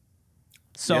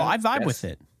 So yeah, I vibe with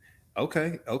it.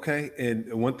 Okay.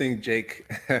 And one thing, Jake,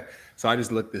 so I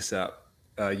just looked this up.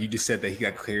 You just said that he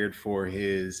got cleared for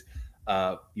his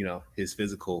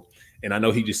physical. And I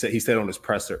know he said on his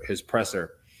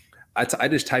presser, I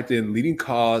just typed in leading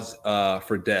cause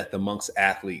for death amongst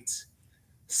athletes,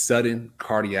 sudden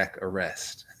cardiac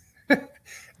arrest.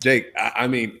 Jake, I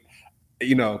mean,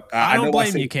 I don't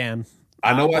blame you, Cam.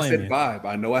 I know I said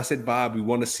vibe. We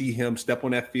want to see him step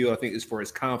on that field. I think it's for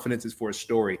his confidence. It's for his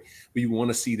story. We want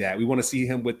to see that. We want to see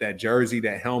him with that jersey,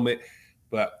 that helmet.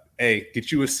 But, hey,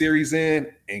 get you a series in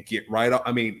and get right off.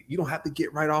 I mean, you don't have to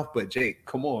get right off, but, Jake,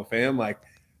 come on, fam. Like,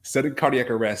 sudden cardiac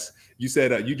arrest. You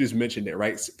said you just mentioned it,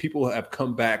 right? People have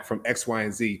come back from X, Y,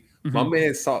 and Z.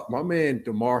 Mm-hmm. My man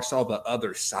Damar saw the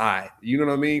other side. You know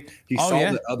what I mean? He saw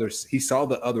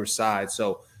the other side.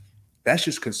 So that's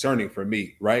just concerning for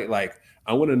me, right? Like,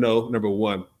 I want to know, number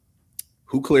one,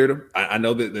 who cleared him. I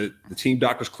know that the team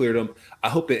doctors cleared him. I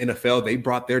hope the NFL, they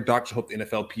brought their doctors. I hope the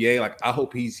NFLPA, like, I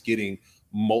hope he's getting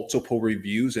multiple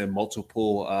reviews and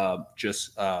multiple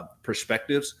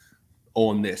perspectives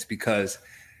on this, because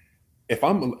if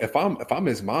I'm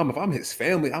his mom, if I'm his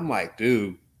family, I'm like,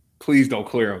 dude, please don't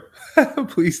clear him.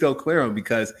 Please don't clear him,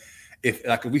 because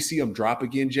if we see him drop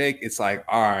again, Jake, it's like,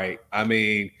 all right. I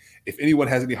mean, if anyone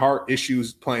has any heart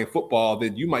issues playing football,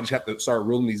 then you might just have to start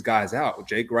ruling these guys out,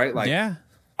 Jake, right? Like, yeah.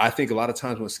 I think a lot of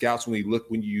times when scouts, when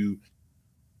you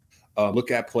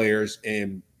look at players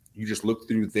and you just look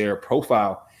through their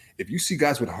profile, if you see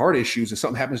guys with heart issues and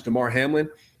something happens to Damar Hamlin,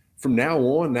 from now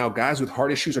on, guys with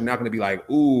heart issues are now going to be like,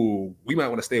 ooh, we might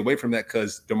want to stay away from that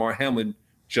because Damar Hamlin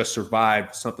just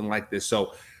survived something like this.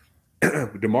 So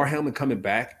Damar Hamlin coming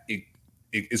back,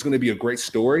 it's going to be a great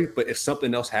story. But if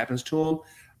something else happens to him,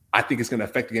 I think it's going to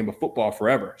affect the game of football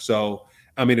forever. So,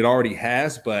 I mean, it already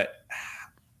has, but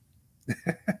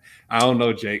I don't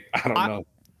know, Jake. I don't know.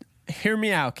 Hear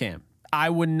me out, Cam. I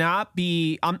would not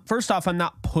be first off, I'm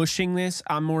not pushing this.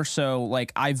 I'm more so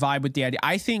like, I vibe with the idea.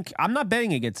 I think I'm not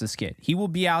betting against this kid. He will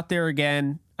be out there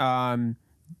again. The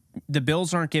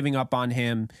Bills aren't giving up on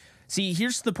him. See,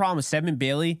 here's the problem with Stedman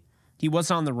Bailey. He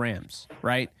was on the Rams,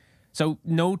 right? So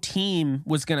no team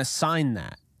was going to sign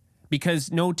that,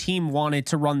 because no team wanted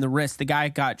to run the risk. The guy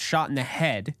got shot in the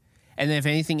head, and then if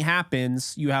anything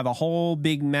happens, you have a whole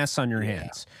big mess on your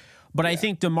hands. But I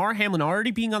think Damar Hamlin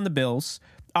already being on the Bills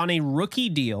on a rookie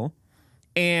deal,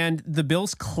 and the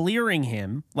Bills clearing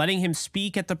him, letting him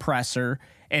speak at the presser,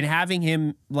 and having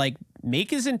him like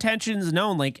make his intentions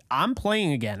known, like, I'm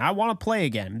playing again. I want to play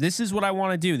again. This is what I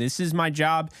want to do. This is my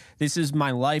job. This is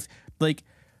my life. Like,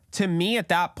 to me at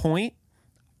that point,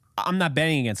 I'm not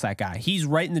betting against that guy. He's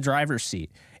right in the driver's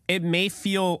seat. It may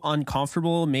feel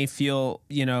uncomfortable, may feel,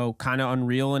 kind of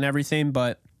unreal and everything,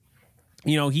 but,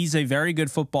 he's a very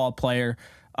good football player.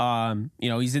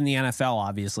 He's in the NFL,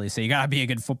 obviously, so you got to be a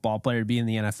good football player to be in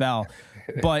the NFL.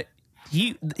 But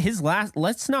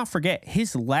let's not forget,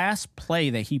 his last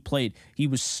play that he played, he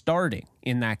was starting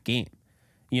in that game.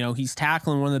 He's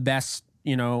tackling one of the best,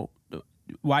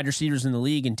 wide receivers in the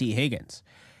league in T. Higgins.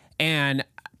 And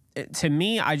to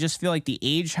me, I just feel like the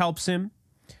age helps him.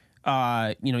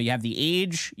 You have the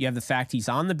age, you have the fact he's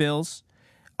on the Bills,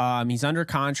 he's under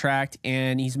contract,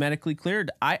 and he's medically cleared.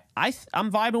 I'm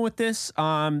vibing with this.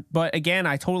 But again,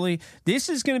 this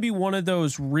is going to be one of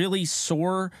those really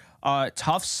sore,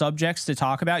 tough subjects to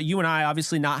talk about. You and I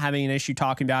obviously not having an issue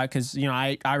talking about it because,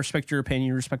 I respect your opinion,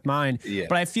 you respect mine. Yeah.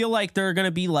 But I feel like there are going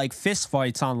to be like fist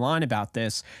fights online about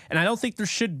this. And I don't think there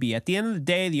should be. At the end of the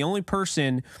day, the only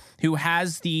person who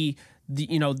has the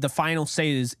final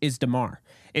say is Damar.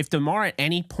 If Damar at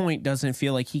any point doesn't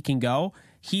feel like he can go,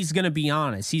 he's going to be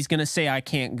honest. He's going to say, I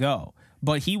can't go.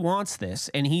 But he wants this,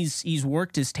 and he's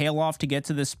worked his tail off to get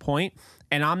to this point.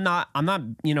 And I'm not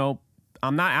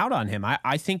out on him.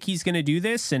 I think he's going to do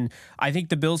this, and I think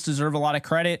the Bills deserve a lot of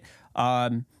credit.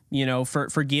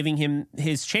 for giving him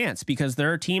his chance, because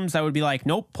there are teams that would be like,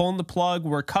 nope, pulling the plug,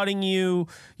 we're cutting you,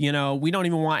 we don't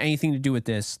even want anything to do with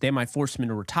this. They might force him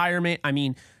into retirement. I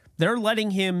mean, they're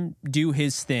letting him do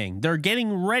his thing. They're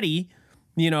getting ready,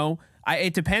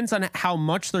 it depends on how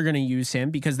much they're going to use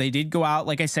him, because they did go out,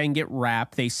 like I said, and get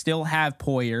Rapp. They still have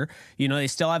Poyer, they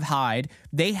still have Hyde.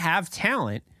 They have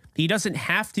talent. He doesn't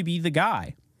have to be the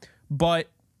guy. But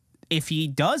if he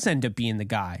does end up being the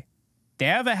guy, they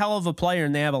have a hell of a player,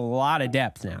 and they have a lot of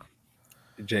depth now.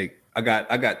 Jake, I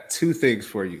got two things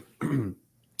for you.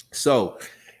 So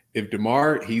if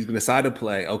Damar, he's going to decide to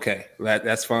play, okay,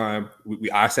 that's fine.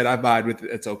 I said I vibe with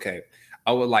it. It's okay.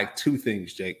 I would like two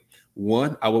things, Jake.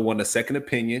 One, I would want a second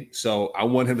opinion. So I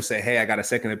want him to say, hey, I got a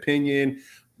second opinion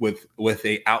with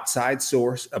a outside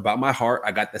source about my heart.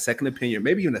 I got the second opinion,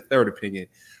 maybe even a third opinion.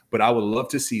 But I would love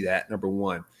to see that, number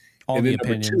one. All the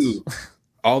opinions. Number two,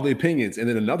 all the opinions. And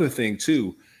then another thing,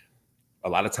 too, a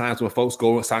lot of times when folks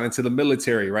go sign into the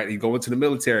military, right? You go into the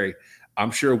military, I'm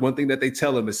sure one thing that they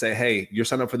tell them is say, hey, you're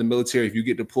signing up for the military. If you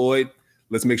get deployed,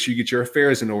 let's make sure you get your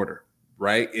affairs in order,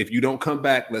 right? If you don't come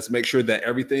back, let's make sure that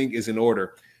everything is in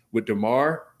order. With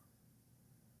Damar,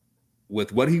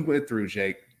 with what he went through,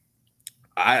 Jake,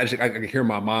 I can hear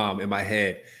my mom in my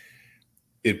head.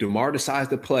 If Damar decides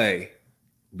to play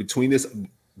between this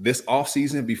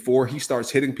offseason, before he starts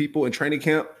hitting people in training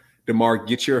camp, Damar,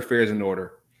 get your affairs in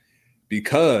order.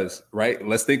 Because, right,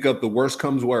 let's think of the worst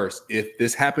comes worst. If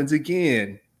this happens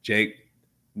again, Jake,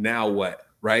 now what,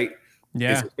 right?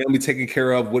 Yeah. Is the family taken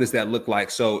care of? What does that look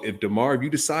like? So if Damar, if you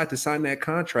decide to sign that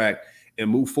contract and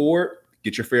move forward,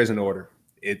 get your affairs in order.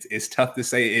 It's tough to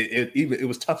say. It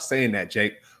was tough saying that,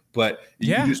 Jake. But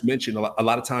you just mentioned a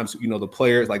lot of times, the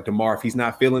players like Damar, if he's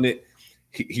not feeling it,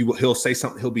 he'll say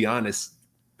something. He'll be honest.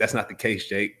 That's not the case,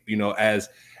 Jake. As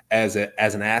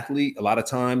an athlete, a lot of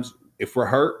times, if we're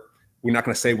hurt, we're not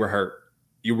going to say we're hurt.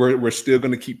 We're still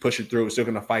going to keep pushing through. We're still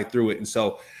going to fight through it. And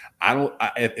so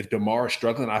if Damar is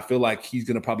struggling, I feel like he's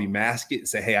going to probably mask it and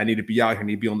say, hey, I need to be out here. I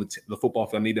need to be on the football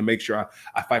field. I need to make sure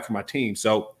I fight for my team.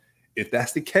 So if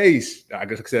that's the case, I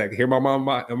guess I said I can hear my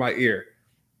mom in my ear.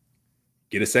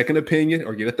 Get a second opinion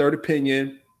or get a third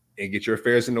opinion and get your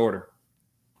affairs in order.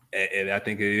 And I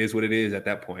think it is what it is at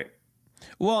that point.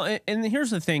 Well, and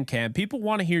here's the thing, Cam. People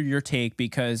want to hear your take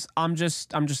because I'm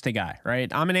just a guy,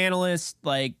 right? I'm an analyst.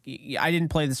 Like, I didn't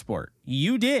play the sport.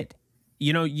 You did.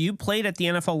 You played at the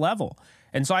NFL level.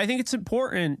 And so I think it's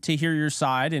important to hear your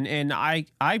side, and I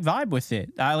vibe with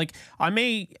it.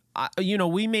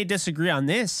 We may disagree on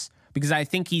this because I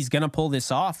think he's going to pull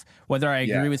this off, whether I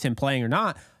agree with him playing or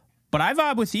not. But I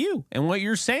vibe with you and what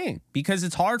you're saying, because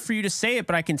it's hard for you to say it,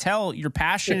 but I can tell you're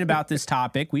passionate about this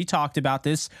topic. We talked about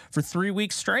this for 3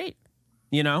 weeks straight.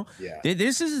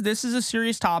 This is a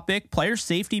serious topic. Player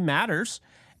safety matters.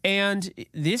 And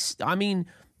there's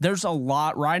a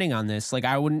lot riding on this. Like,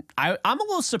 I'm a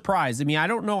little surprised. I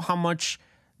don't know how much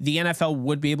the NFL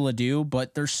would be able to do,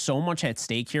 but there's so much at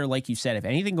stake here. Like you said, if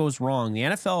anything goes wrong, the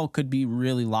NFL could be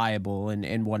really liable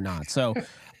and whatnot. So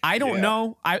I don't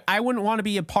know. I wouldn't want to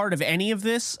be a part of any of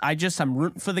this. I'm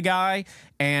rooting for the guy,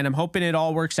 and I'm hoping it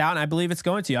all works out, and I believe it's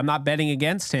going to. I'm not betting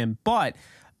against him. But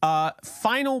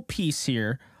final piece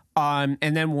here, and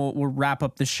then we'll wrap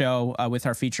up the show with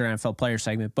our feature NFL player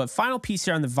segment. But final piece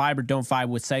here on the Vibe or Don't Vibe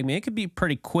with segment. It could be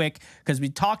pretty quick because we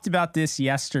talked about this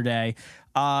yesterday.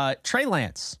 Trey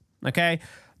Lance, okay?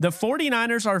 The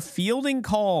 49ers are fielding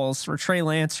calls for Trey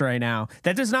Lance right now.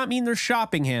 That does not mean they're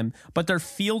shopping him, but they're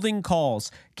fielding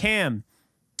calls. Cam,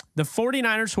 the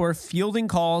 49ers who are fielding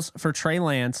calls for Trey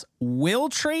Lance will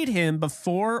trade him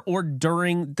before or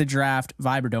during the draft.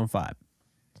 Vibe or don't vibe?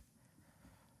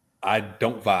 I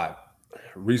don't vibe.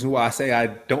 Reason why I say I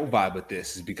don't vibe with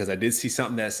this is because I did see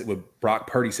something that's with Brock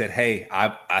Purdy said, hey,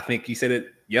 I think he said it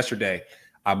yesterday.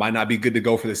 I might not be good to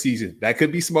go for the season. That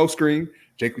could be smokescreen.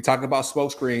 Jake, we talking about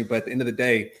smokescreen, but at the end of the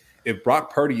day, if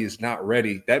Brock Purdy is not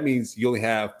ready, that means you only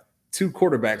have two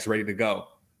quarterbacks ready to go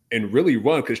and really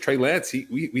run, because Trey Lance,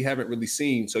 we haven't really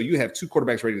seen. So you have two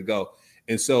quarterbacks ready to go.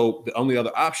 And so the only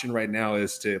other option right now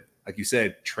is to, like you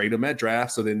said, trade them at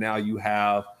draft. So then now you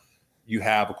have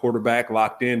a quarterback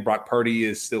locked in. Brock Purdy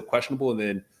is still questionable, and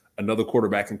then another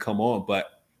quarterback can come on. But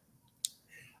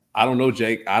I don't know,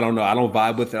 Jake. I don't know. I don't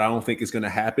vibe with it. I don't think it's going to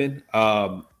happen.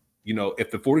 If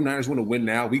the 49ers want to win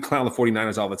now, we clown the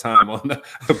 49ers all the time on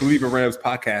the Bleav in Rams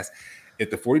podcast. If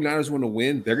the 49ers want to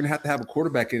win, they're going to have a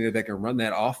quarterback in there that can run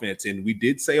that offense. And we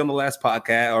did say on the last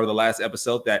podcast or the last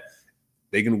episode that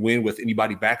they can win with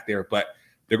anybody back there, but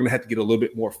they're going to have to get a little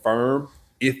bit more firm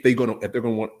if they're going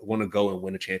to want to go and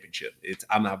win a championship.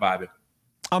 I'm not vibing.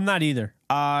 I'm not either.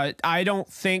 I don't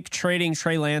think trading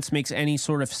Trey Lance makes any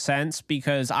sort of sense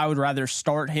because I would rather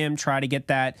start him, try to get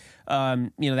that,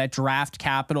 that draft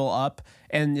capital up.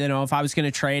 And, if I was going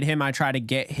to trade him, I try to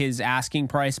get his asking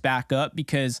price back up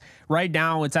because right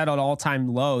now it's at an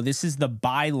all-time low. This is the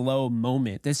buy low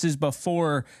moment. This is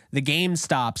before the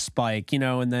GameStop spike,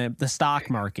 in the stock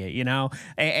market,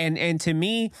 and to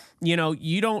me, you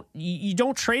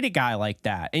don't trade a guy like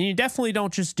that. And you definitely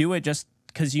don't just do it just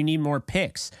because you need more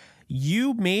picks.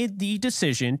 You made the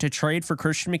decision to trade for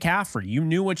Christian McCaffrey. You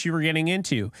knew what you were getting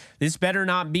into. This better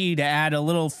not be to add a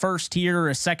little first here or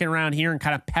a second round here and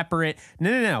kind of pepper it.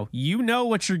 No. You know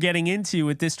what you're getting into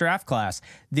with this draft class.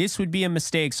 This would be a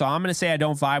mistake. So I'm going to say I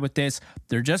don't vibe with this.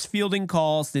 They're just fielding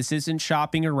calls. This isn't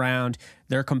shopping around.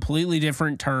 They're completely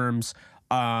different terms.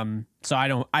 So I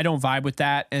don't vibe with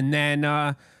that. And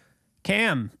then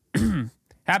Cam.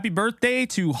 Happy birthday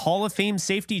to Hall of Fame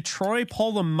safety Troy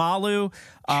Polamalu.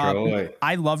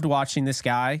 I loved watching this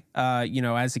guy,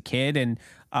 as a kid, and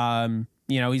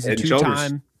he's a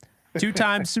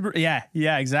two-time Super. Yeah,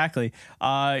 exactly.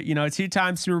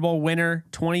 Two-time Super Bowl winner,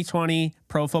 2020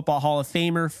 Pro Football Hall of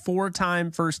Famer,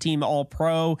 4-time first-team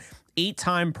All-Pro,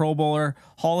 8-time Pro Bowler,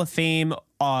 Hall of Fame,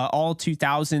 All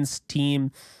 2000s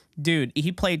team. Dude,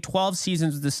 he played 12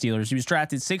 seasons with the Steelers. He was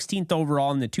drafted 16th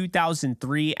overall in the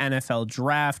 2003 NFL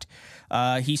draft.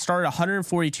 He started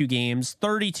 142 games,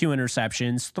 32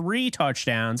 interceptions, 3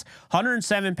 touchdowns,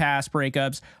 107 pass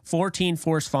breakups, 14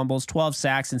 forced fumbles, 12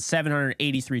 sacks, and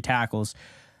 783 tackles.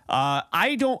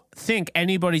 I don't think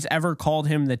anybody's ever called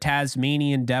him the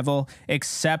Tasmanian Devil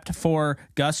except for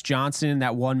Gus Johnson in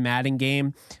that one Madden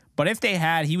game. But if they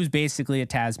had, he was basically a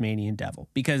Tasmanian Devil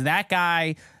because that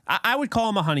guy, I would call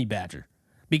him a honey badger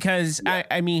because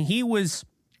he was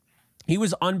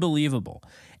unbelievable.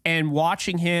 And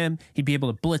watching him, he'd be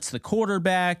able to blitz the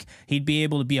quarterback. He'd be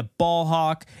able to be a ball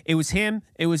hawk. It was him.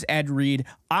 It was Ed Reed.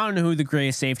 I don't know who the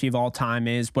greatest safety of all time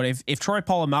is, but if Troy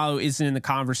Polamalu isn't in the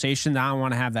conversation, then I don't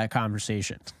want to have that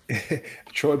conversation.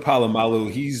 Troy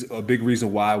Polamalu, he's a big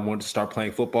reason why I wanted to start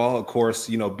playing football. Of course,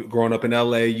 growing up in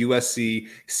LA, USC,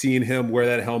 seeing him wear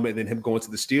that helmet and then him going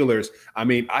to the Steelers.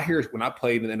 I hear when I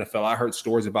played in the NFL, I heard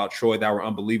stories about Troy that were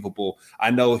unbelievable.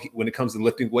 I know when it comes to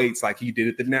lifting weights, like he did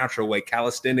it the natural way,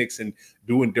 calisthenics and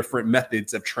doing different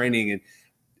methods of training. And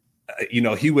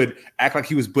he would act like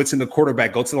he was blitzing the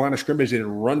quarterback, go to the line of scrimmage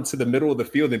and run to the middle of the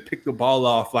field and pick the ball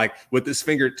off like with his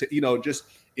finger to, just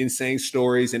insane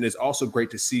stories. And it's also great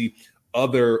to see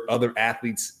other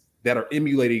athletes that are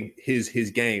emulating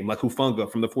his game, like Hufanga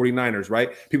from the 49ers, right?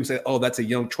 People say, oh, that's a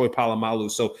young Troy Polamalu.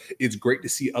 So it's great to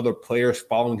see other players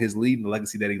following his lead and the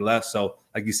legacy that he left. So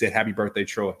like you said, happy birthday,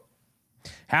 Troy.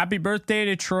 Happy birthday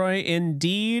to Troy,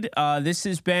 indeed. This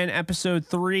has been episode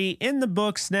 3 in the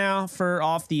books now for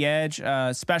Off the Edge.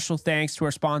 Special thanks to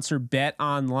our sponsor, Bet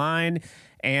Online.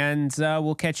 And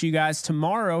we'll catch you guys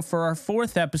tomorrow for our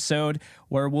 4th episode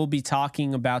where we'll be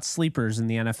talking about sleepers in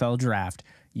the NFL draft.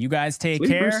 You guys take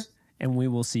care, and we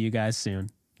will see you guys soon.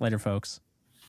 Later, folks.